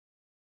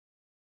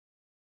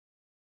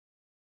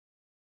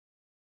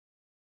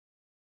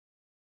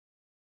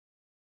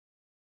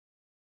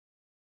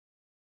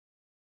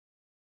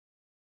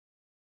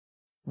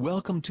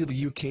Welcome to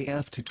the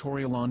UKF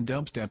tutorial on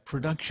dubstep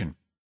production.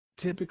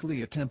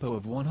 Typically a tempo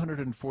of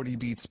 140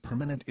 beats per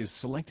minute is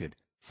selected.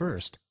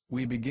 First,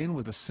 we begin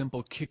with a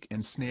simple kick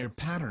and snare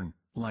pattern,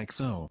 like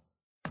so.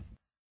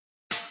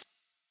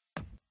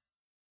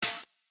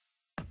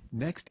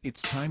 Next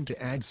it's time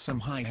to add some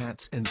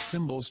hi-hats and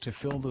cymbals to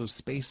fill those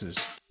spaces.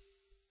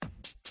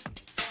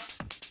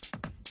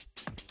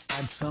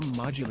 Add some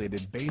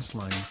modulated bass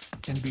lines,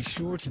 and be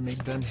sure to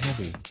make them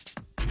heavy.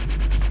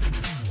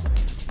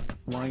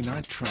 Why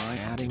not try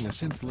adding a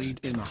synth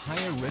lead in a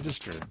higher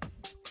register?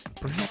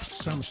 Perhaps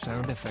some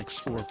sound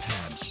effects or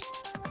pads.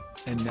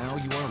 And now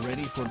you are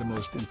ready for the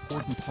most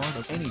important part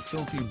of any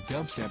filthy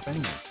dubstep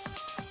anywhere.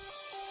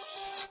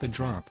 The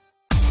drop.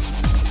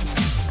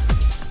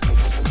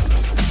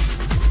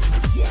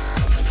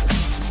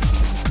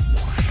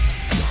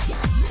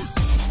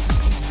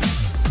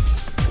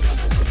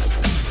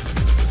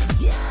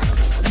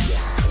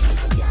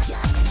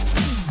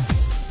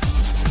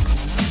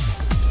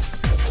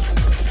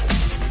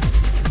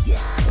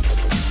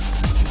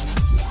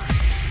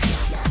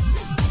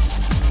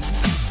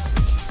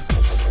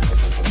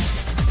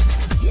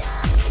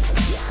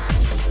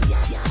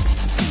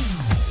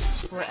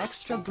 For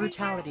extra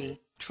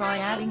brutality, try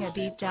adding a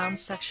beat down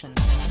section.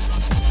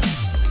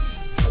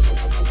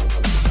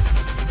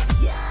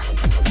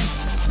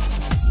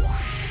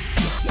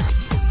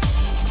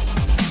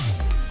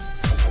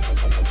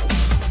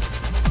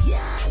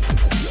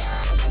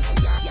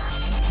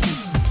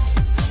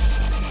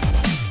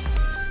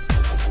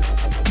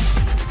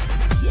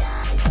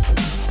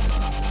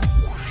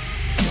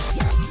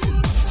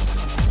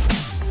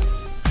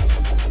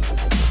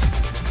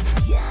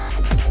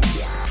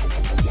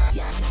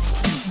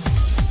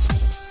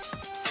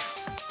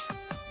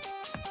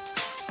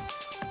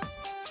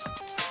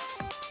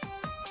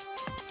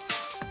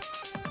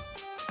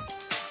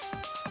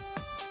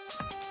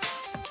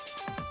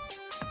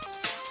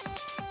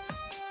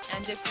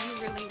 And if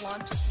you really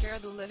want to scare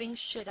the living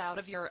shit out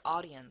of your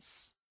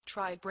audience,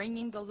 try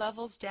bringing the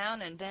levels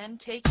down and then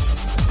taking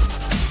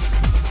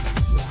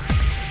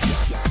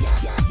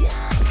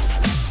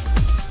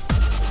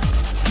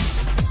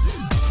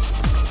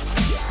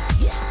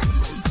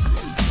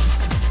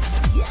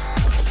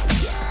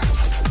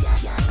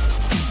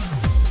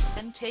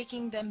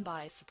them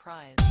by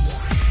surprise.